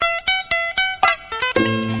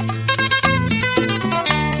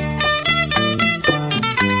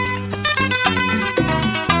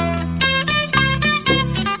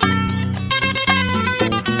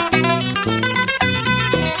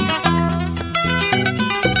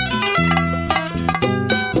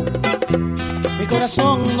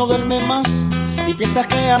corazón no duerme más y piensas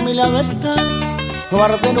que a mi lado está. No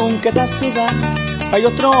arde nunca te suda, hay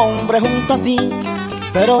otro hombre junto a ti,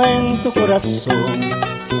 pero en tu corazón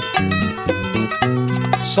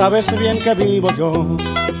sabes bien que vivo yo.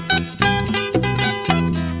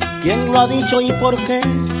 ¿Quién lo ha dicho y por qué?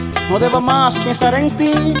 No debo más pensar en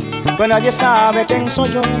ti, pues nadie sabe quién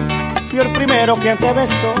soy yo. Fui el primero quien te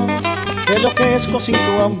besó, que es lo que es cosito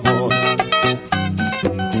amor.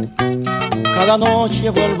 Cada noche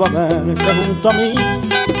vuelvo a verte junto a mí.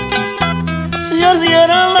 Si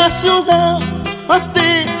ardiera la ciudad, a ti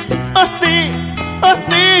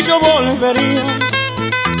yo volvería.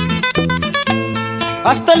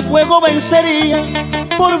 Hasta el fuego vencería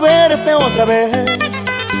por verte otra vez.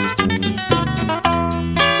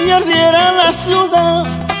 Si ardiera la ciudad,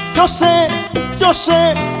 yo sé,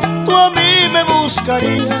 tú a mí me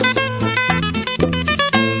buscarías.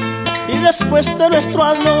 Y después de nuestro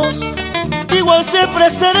adiós, igual siempre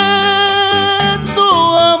seré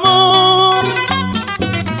tu amor.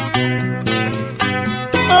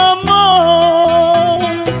 Amor.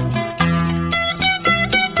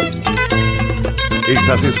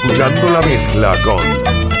 Estás escuchando la mezcla con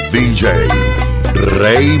DJ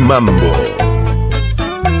RayMambo.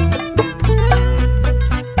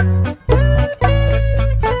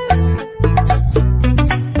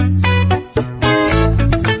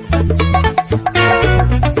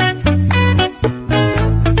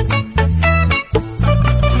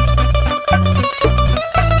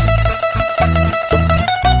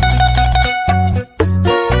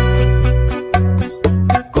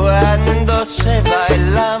 Se va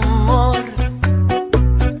el amor,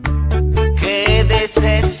 qué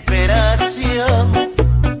desesperación.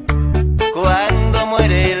 Cuando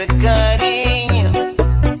muere el cariño,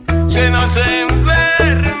 se nos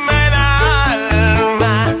enferma el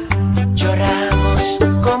alma. Lloramos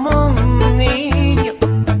como un niño,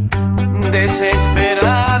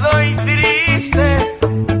 desesperado y triste.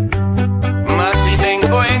 Mas si se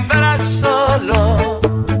encuentra solo,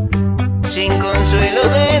 sin consuelo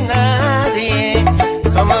de nada,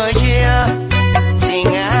 como yo, sin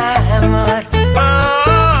amor,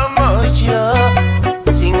 como yo,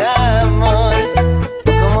 sin amor,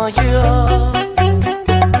 como yo.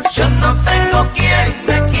 Yo no tengo quien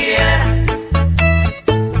me quiera,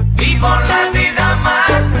 vivo la vida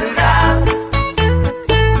amarga,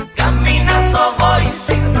 caminando voy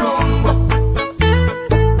sin rumbo,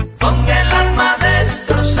 con el alma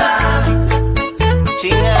destrozada,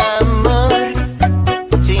 sin amor,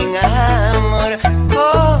 sin amor.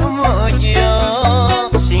 Como yo,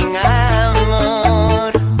 sin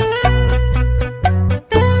amor.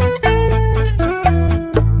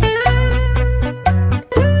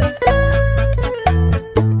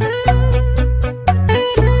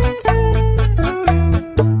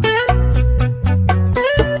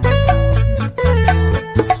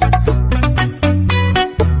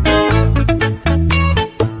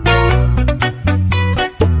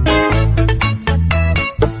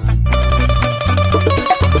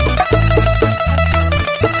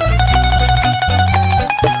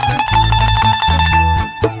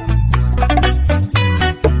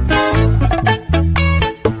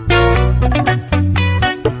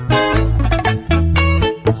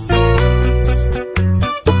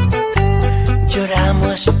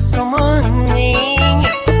 Lloramos como un niño,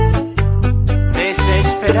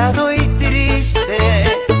 desesperado y triste.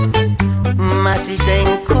 Mas si se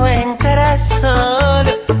encuentra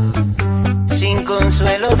solo, sin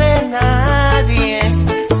consuelo de nadie,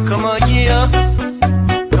 como yo,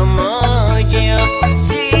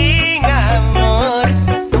 sin amor,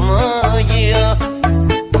 como yo,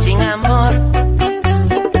 sin amor.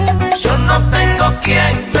 Yo no tengo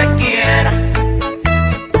quien me quiera,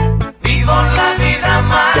 vivo la vida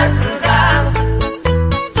amarga,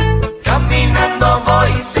 caminando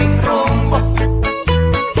voy sin rumbo,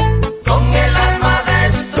 con el alma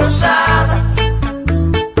destrozada,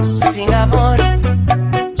 sin amor,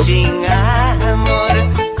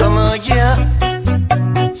 como yo,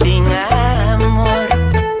 sin amor.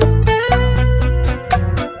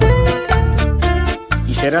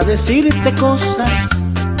 Quisiera decirte cosas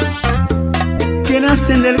que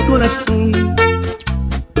nacen del corazón.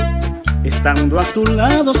 Estando a tu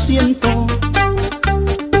lado siento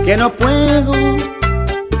que no puedo,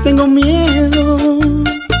 tengo miedo.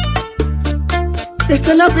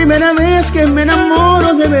 Esta es la primera vez que me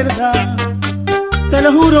enamoro de verdad. Te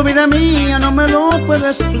lo juro, vida mía, no me lo puedo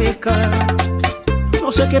explicar.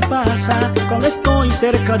 No sé qué pasa cuando estoy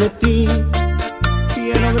cerca de ti.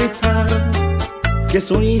 Quiero gritar que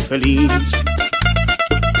soy feliz.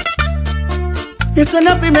 Esta es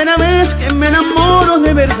la primera vez que me enamoro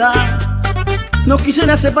de verdad. No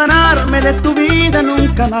quisiera separarme de tu vida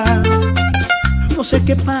nunca más. No sé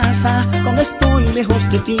qué pasa cuando estoy lejos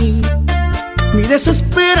de ti. Mi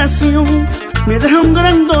desesperación me deja un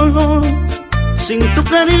gran dolor. Sin tu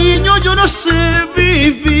cariño yo no sé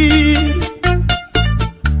vivir.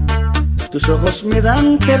 Tus ojos me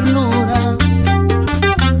dan ternura,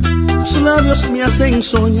 tus labios me hacen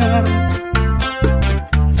soñar.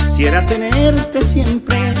 Quisiera tenerte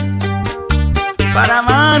siempre para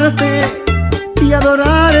amarte y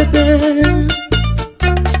adorarte.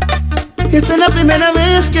 Esta es la primera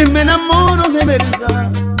vez que me enamoro de verdad.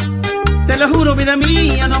 Te lo juro, vida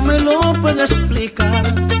mía, no me lo puedo explicar.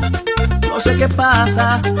 No sé qué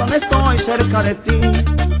pasa cuando estoy cerca de ti.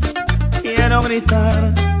 Quiero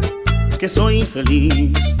gritar que soy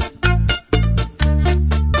feliz.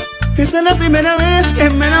 Esta es la primera vez que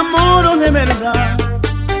me enamoro de verdad.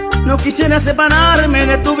 No quisiera separarme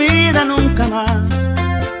de tu vida nunca más.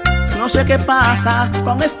 No sé qué pasa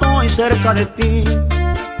cuando estoy cerca de ti.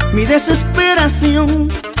 Mi desesperación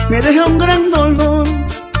me deja un gran dolor.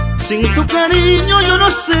 Sin tu cariño yo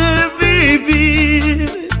no sé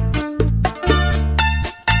vivir.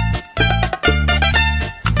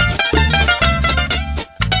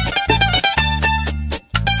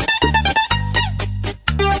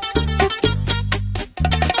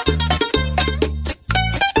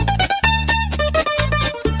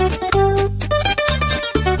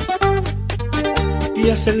 Y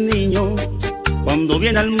es el niño cuando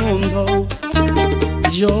viene al mundo,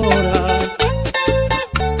 llora.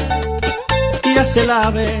 Y es el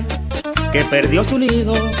ave que perdió su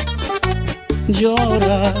nido,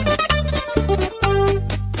 llora.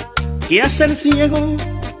 Y es el ciego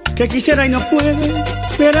que quisiera y no puede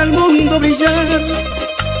ver al mundo brillar.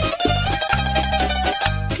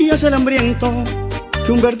 Y es el hambriento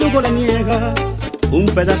que un verdugo le niega un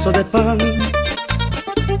pedazo de pan.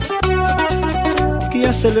 Y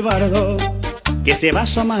es el bardo que se va a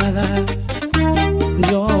su amada,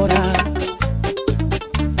 llora.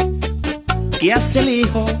 Y es el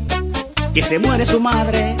hijo que se muere su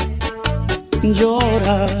madre,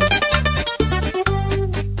 llora.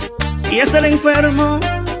 Y es el enfermo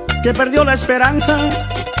que perdió la esperanza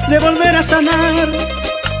de volver a sanar.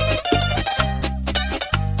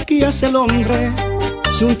 Y es el hombre,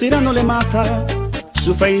 si un tirano le mata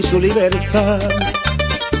su fe y su libertad.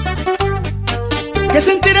 ¿Qué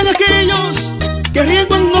sentirán aquellos que ríen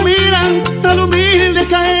cuando miran al humilde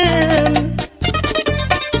caer?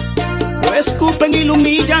 Lo escupen y lo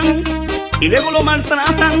humillan y luego lo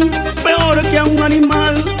maltratan peor que a un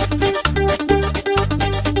animal.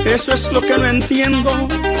 Eso es lo que no entiendo,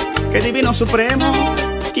 que Divino Supremo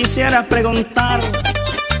quisiera preguntar.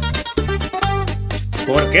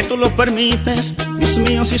 ¿Por qué tú lo permites, Dios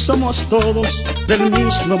mío, si somos todos del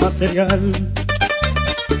mismo material?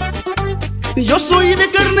 Yo soy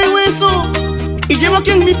de carne y hueso y llevo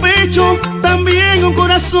aquí en mi pecho también un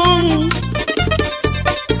corazón,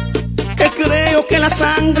 que creo que la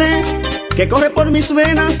sangre que corre por mis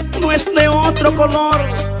venas no es de otro color.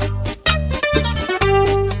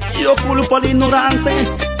 Yo culpo al ignorante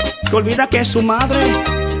que olvida que su madre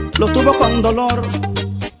lo tuvo con dolor.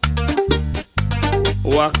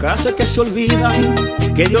 ¿O acaso es que se olvidan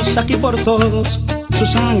que Dios aquí por todos su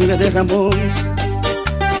sangre derramó?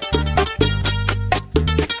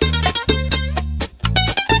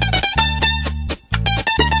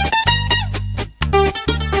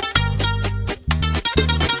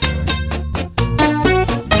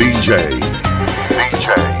 DJ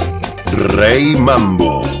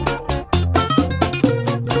RayMambo.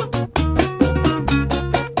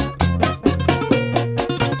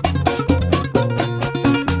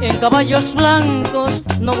 En caballos blancos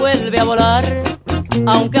no vuelve a volar,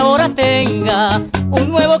 aunque ahora tenga un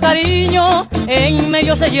nuevo cariño. En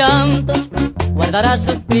medio de llantos guardará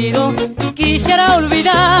suspiro, quisiera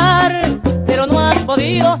olvidar, pero no has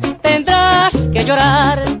podido. Tendrás que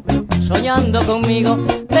llorar soñando conmigo,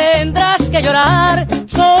 tendrás que llorar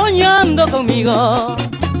soñando conmigo,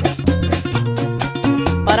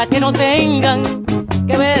 para que no tengan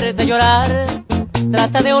que verte llorar.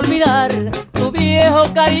 Trata de olvidar tu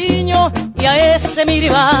viejo cariño y a ese mi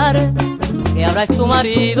rival, que ahora es tu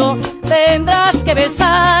marido. Tendrás que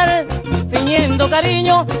besar fingiendo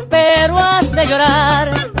cariño, pero has de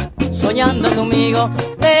llorar soñando conmigo.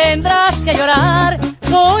 Tendrás que llorar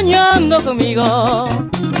soñando conmigo.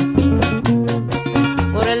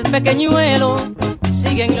 Por el pequeñuelo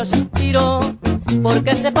siguen los suspiros,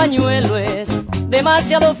 porque ese pañuelo es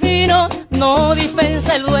demasiado fino, no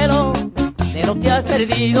dispensa el duelo de lo que has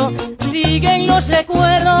perdido. Siguen los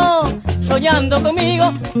recuerdos soñando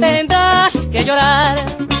conmigo, tendrás que llorar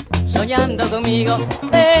soñando conmigo,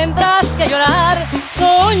 tendrás que llorar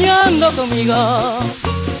soñando conmigo.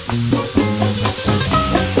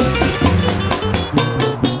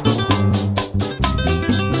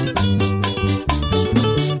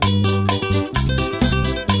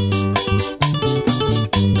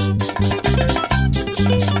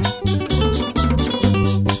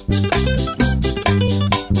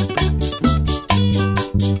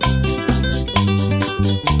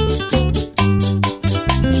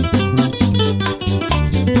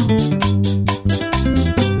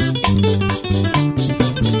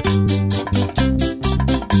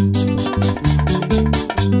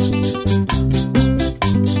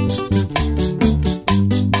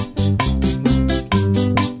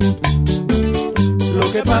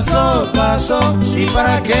 Lo que pasó, pasó, y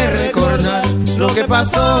para qué recordar. Lo que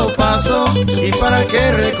pasó, pasó, y para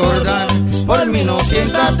qué recordar. Por mí no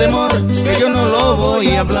sienta temor, que yo no lo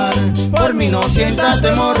voy a hablar. Por mí no sienta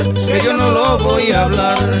temor, que yo no lo voy a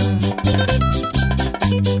hablar.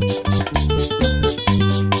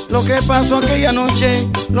 Lo que pasó aquella noche,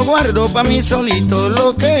 lo guardo pa' mí solito.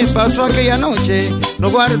 Lo que pasó aquella noche,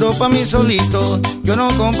 lo guardo pa' mí solito. Yo no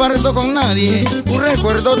comparto con nadie un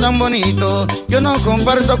recuerdo tan bonito. Yo no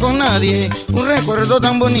comparto con nadie un recuerdo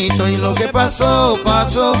tan bonito. Y lo que pasó,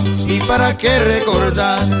 pasó, y para qué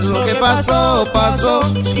recordar. Lo que pasó, pasó,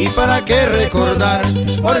 y para qué recordar.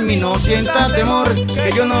 Por mí no sienta temor,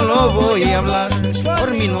 que yo no lo voy a hablar.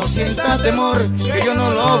 Por mí no sienta temor, que yo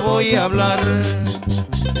no lo voy a hablar.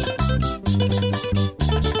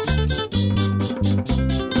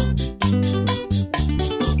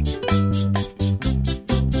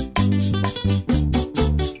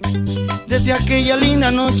 Desde aquella linda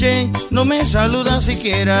noche no me saluda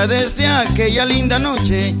siquiera. Desde aquella linda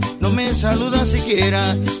noche no me saluda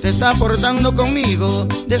siquiera. Te está portando conmigo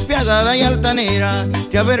despiadada y altanera.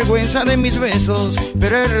 Te avergüenza de mis besos,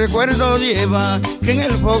 pero el recuerdo lleva que en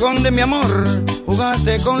el fogón de mi amor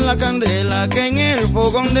jugaste con la candela. Que en el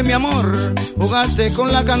fogón de mi amor jugaste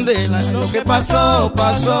con la candela. Lo que pasó,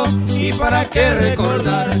 pasó, y para qué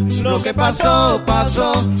recordar. Lo que pasó,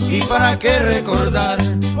 pasó, y para qué recordar.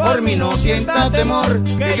 Por mí no sienta temor,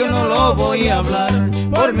 que yo no lo voy a hablar.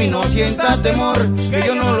 Por mí no sienta temor, que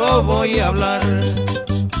yo no lo voy a hablar.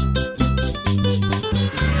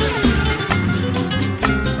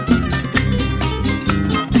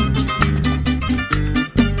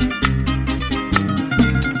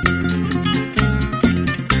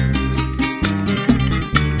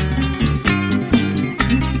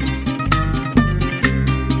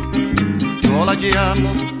 Yo la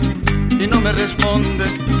llamo y no me responde.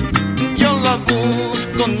 Yo la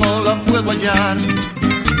busco, no la puedo hallar.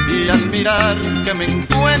 Y al mirar que me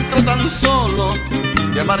encuentro tan solo,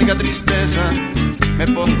 de amarga tristeza me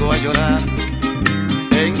pongo a llorar.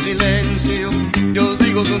 En silencio yo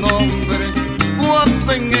digo su nombre,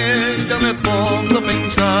 cuando en ella me pongo a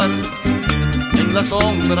pensar. En la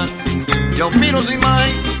sombra yo miro sin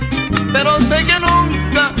más, pero sé que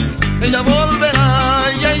nunca ella volverá.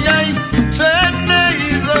 Ay, ay, ay,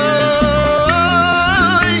 Zeneida,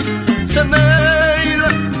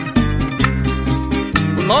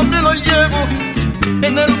 un nombre lo llevo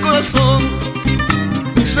en el corazón.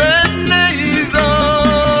 Zeneida,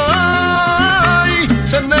 ay,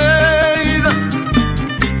 Zeneida,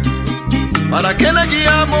 ¿para qué la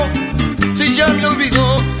llamo si ya me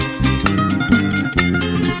olvidó?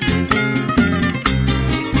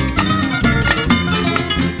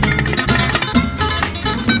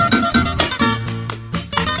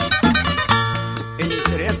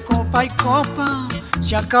 Copa y copa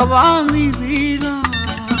se acaba mi vida,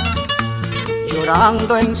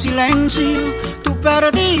 llorando en silencio tu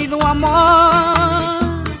perdido amor.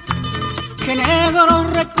 Qué negro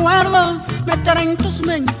recuerdo meter en tus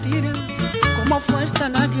mentiras, como fue esta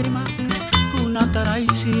lágrima una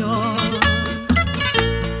traición.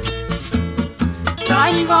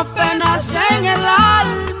 Traigo penas en el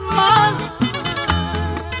alma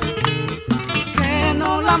que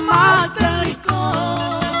no la mate el licor.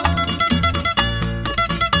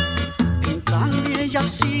 Y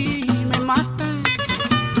así me mata,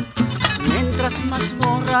 mientras más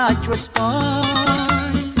borracho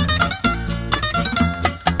estoy.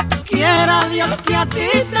 Quiera Dios que a ti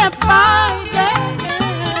te pague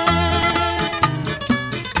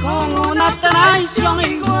con una traición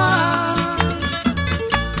igual,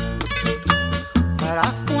 para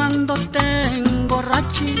cuando te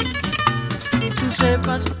emborraches tú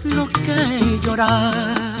sepas lo que es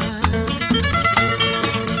llorar.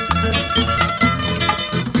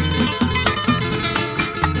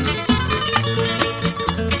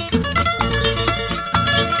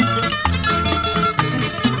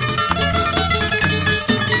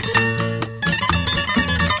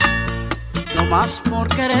 más por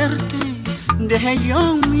quererte dejé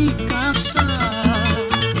yo mi casa,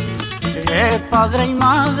 dejé padre y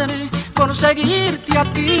madre por seguirte a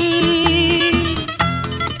ti.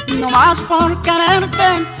 No más por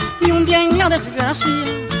quererte, ni un día en la desgracia,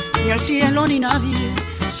 ni el cielo ni nadie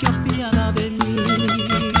se apiada de mí.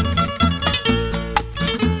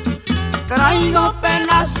 Traigo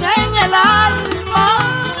penas en el alma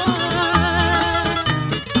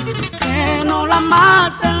que no la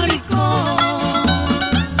mata el licor.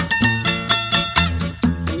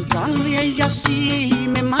 En cambio ella sí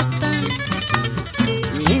me mata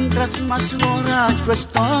mientras más borracho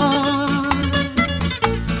estoy.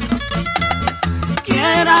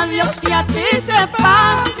 Quiera Dios que a ti te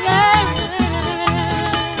pague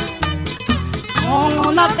con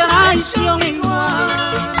una traición igual,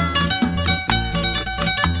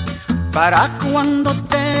 para cuando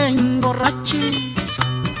te emborraches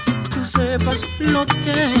tú sepas lo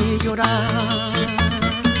que llorar.